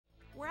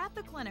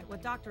at the clinic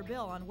with Dr.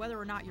 Bill on whether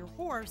or not your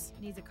horse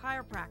needs a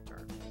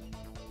chiropractor.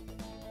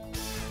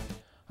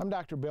 I'm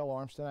Dr. Bill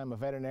Ormston. I'm a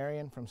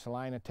veterinarian from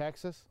Salina,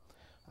 Texas.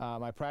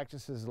 My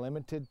practice is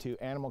limited to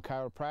animal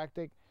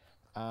chiropractic,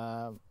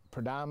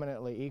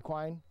 predominantly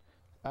equine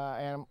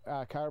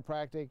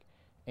chiropractic,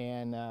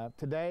 and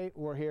today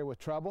we're here with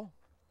Trouble.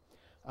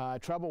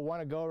 Trouble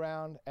won a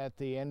go-around at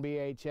the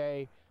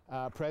NBHA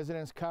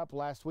President's Cup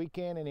last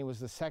weekend, and he was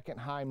the second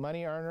high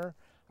money earner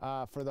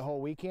for the whole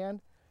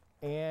weekend.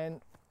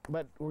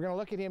 But we're going to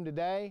look at him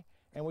today,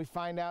 and we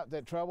find out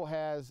that Trouble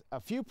has a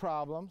few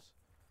problems,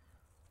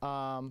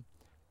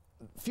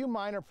 few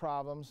minor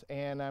problems,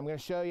 and I'm going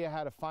to show you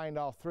how to find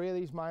all three of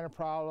these minor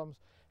problems,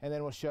 and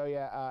then we'll show you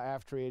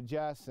after he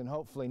adjusts, and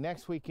hopefully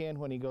next weekend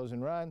when he goes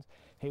and runs,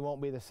 he won't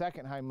be the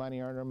second high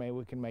money earner. Maybe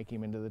we can make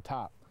him into the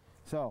top.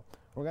 So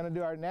we're going to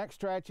do our neck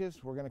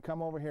stretches. We're going to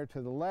come over here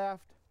to the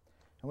left,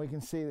 and we can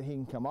see that he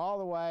can come all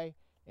the way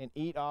and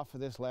eat off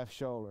of this left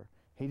shoulder.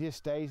 He just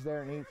stays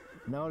there and eats.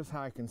 Notice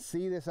how I can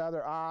see this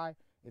other eye.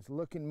 It's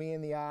looking me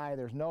in the eye.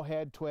 There's no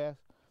head twist.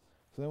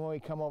 So then when we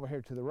come over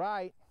here to the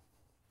right,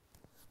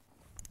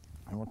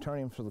 and we'll turn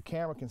him so the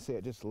camera can see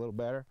it just a little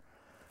better.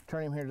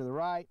 Turn him here to the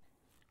right.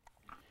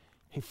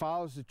 He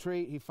follows the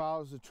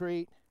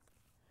treat,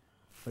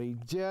 but he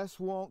just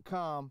won't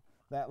come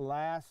that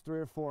last 3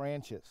 or 4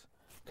 inches.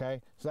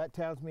 Okay, so that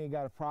tells me he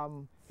got a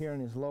problem here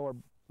in his lower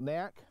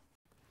neck.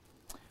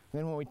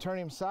 Then when we turn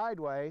him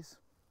sideways,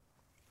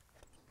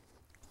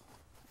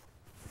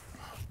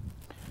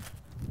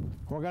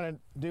 we're going to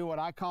do what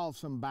I call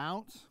some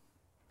bounce.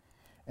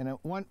 And I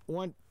want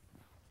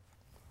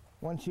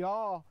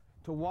y'all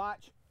to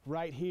watch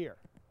right here,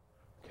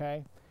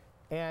 okay?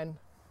 And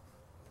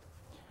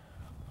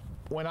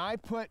when I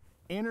put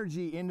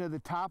energy into the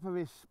top of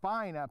his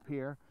spine up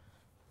here,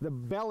 the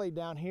belly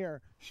down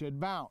here should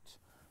bounce.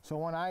 So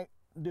when I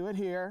do it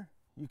here,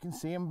 you can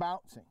see him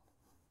bouncing,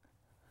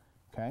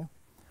 okay?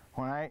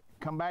 When I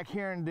come back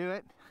here and do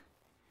it,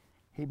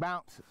 he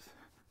bounces.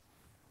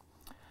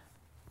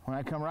 When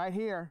I come right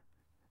here,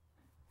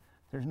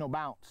 there's no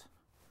bounce.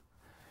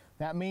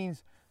 That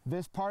means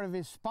this part of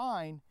his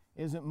spine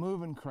isn't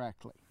moving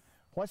correctly.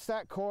 What's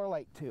that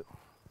correlate to?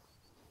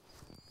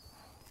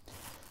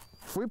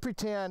 If we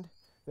pretend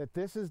that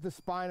this is the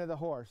spine of the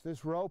horse,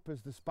 this rope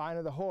is the spine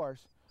of the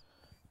horse,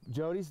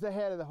 Jody's the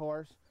head of the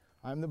horse,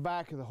 I'm the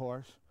back of the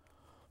horse.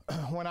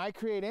 When I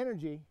create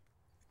energy,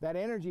 that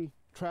energy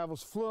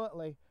travels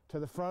fluently to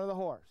the front of the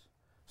horse.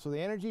 So the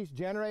energy is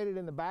generated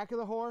in the back of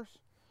the horse,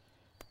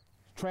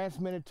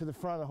 transmitted to the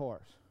front of the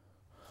horse.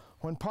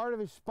 When part of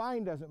his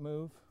spine doesn't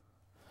move,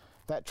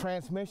 that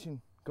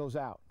transmission goes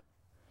out.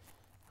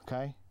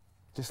 Okay?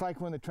 Just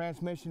like when the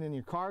transmission in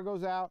your car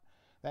goes out,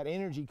 that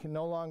energy can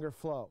no longer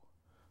flow.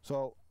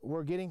 So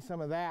we're getting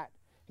some of that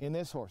in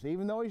this horse.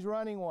 Even though he's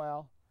running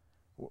well,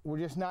 we're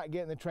just not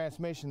getting the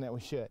transmission that we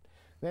should.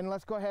 Then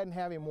let's go ahead and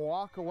have him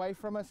walk away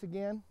from us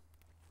again.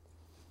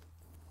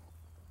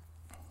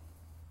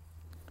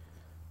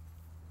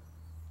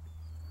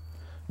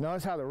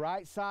 Notice how the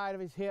right side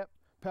of his hip,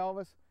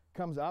 pelvis,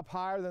 comes up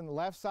higher than the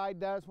left side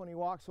does when he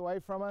walks away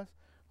from us.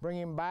 Bring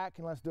him back,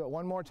 and let's do it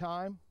one more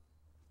time.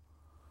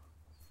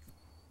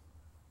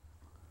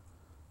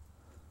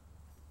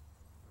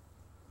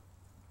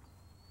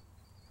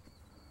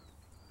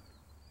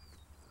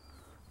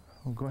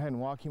 We'll go ahead and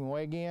walk him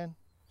away again,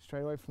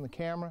 straight away from the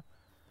camera.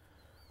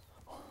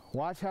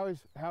 Watch how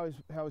his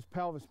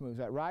pelvis moves.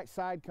 That right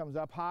side comes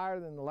up higher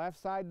than the left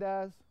side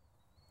does.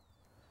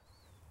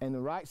 And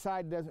the right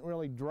side doesn't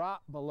really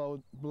drop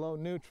below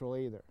neutral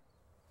either.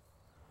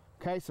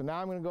 Okay, so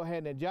now I'm going to go ahead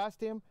and adjust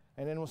him,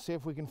 and then we'll see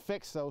if we can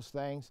fix those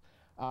things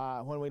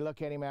when we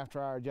look at him after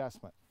our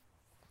adjustment.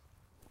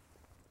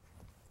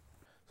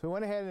 So we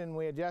went ahead and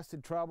we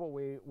adjusted Trouble.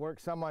 We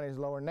worked some on his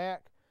lower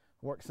neck,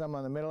 worked some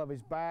on the middle of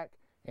his back,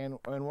 and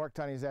worked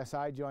on his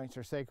SI joints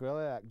or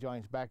sacroiliac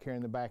joints back here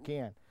in the back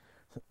end.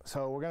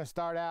 So we're going to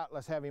start out.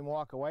 Let's have him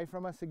walk away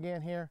from us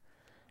again here.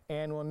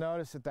 And we'll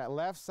notice that that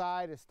left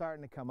side is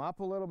starting to come up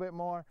a little bit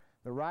more.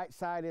 The right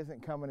side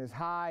isn't coming as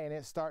high, and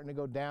it's starting to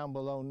go down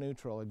below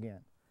neutral again.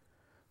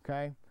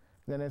 Okay?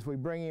 Then as we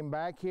bring him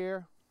back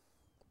here,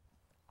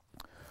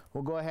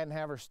 we'll go ahead and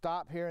have her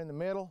stop here in the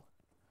middle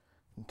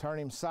and turn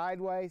him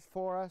sideways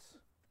for us.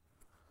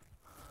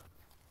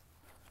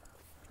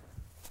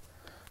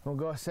 We'll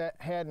go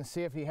ahead and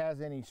see if he has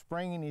any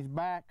spring in his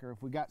back or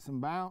if we got some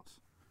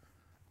bounce.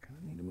 Kind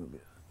of need to move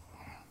it.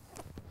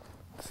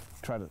 Let's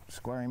try to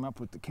square him up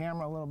with the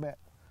camera a little bit.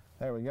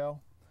 There we go.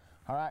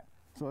 All right,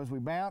 so as we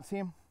bounce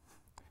him,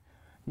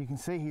 you can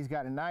see he's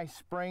got a nice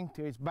spring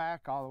to his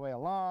back all the way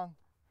along.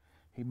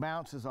 He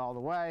bounces all the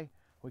way.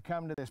 We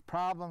come to this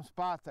problem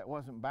spot that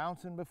wasn't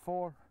bouncing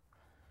before,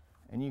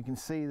 and you can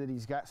see that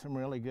he's got some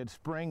really good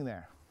spring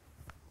there.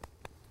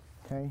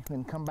 Okay,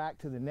 then come back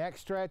to the neck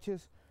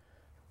stretches.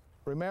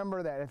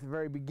 Remember that at the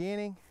very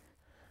beginning,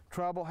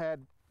 Trouble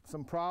had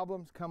some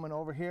problems coming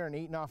over here and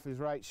eating off his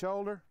right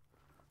shoulder.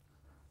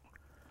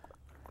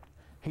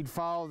 He'd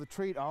follow the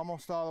treat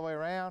almost all the way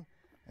around,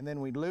 and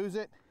then we'd lose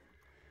it.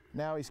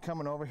 Now he's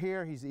coming over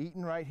here, he's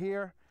eating right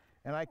here,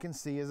 and I can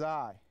see his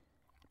eye.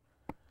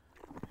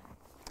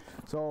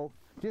 So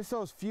just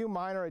those few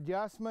minor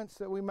adjustments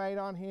that we made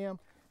on him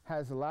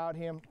has allowed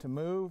him to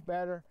move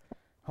better.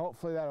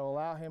 Hopefully that will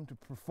allow him to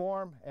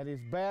perform at his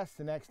best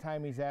the next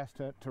time he's asked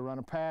to run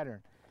a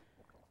pattern.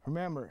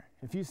 Remember,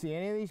 if you see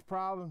any of these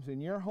problems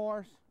in your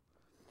horse,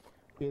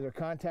 either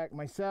contact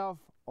myself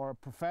or a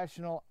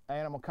professional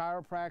animal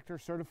chiropractor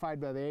certified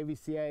by the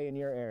AVCA in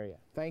your area.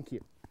 Thank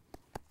you.